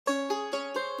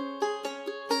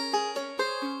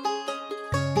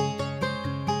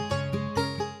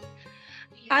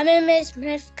I'm in Miss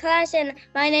Smith's class, and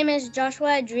my name is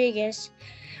Joshua Rodriguez.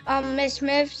 Miss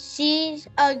Smith,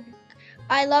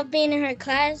 I love being in her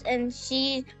class, and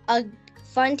she's a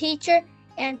fun teacher,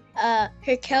 and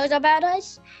her cares about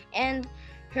us, and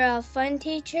her a fun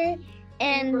teacher,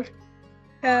 and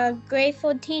her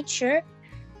grateful teacher,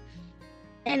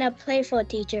 and a playful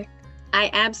teacher. I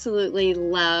absolutely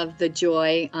love the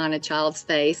joy on a child's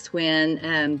face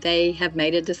when they have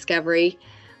made a discovery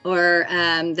or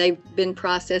they've been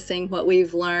processing what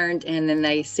we've learned and then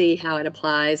they see how it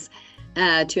applies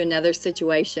to another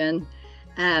situation.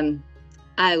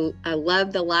 I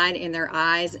love the light in their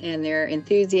eyes and their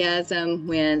enthusiasm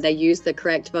when they use the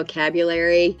correct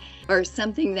vocabulary or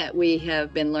something that we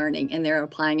have been learning and they're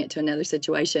applying it to another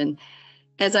situation.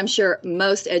 As I'm sure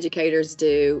most educators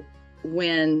do,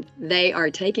 when they are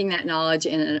taking that knowledge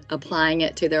and applying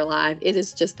it to their life, it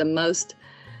is just the most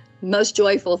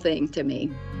joyful thing to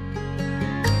me.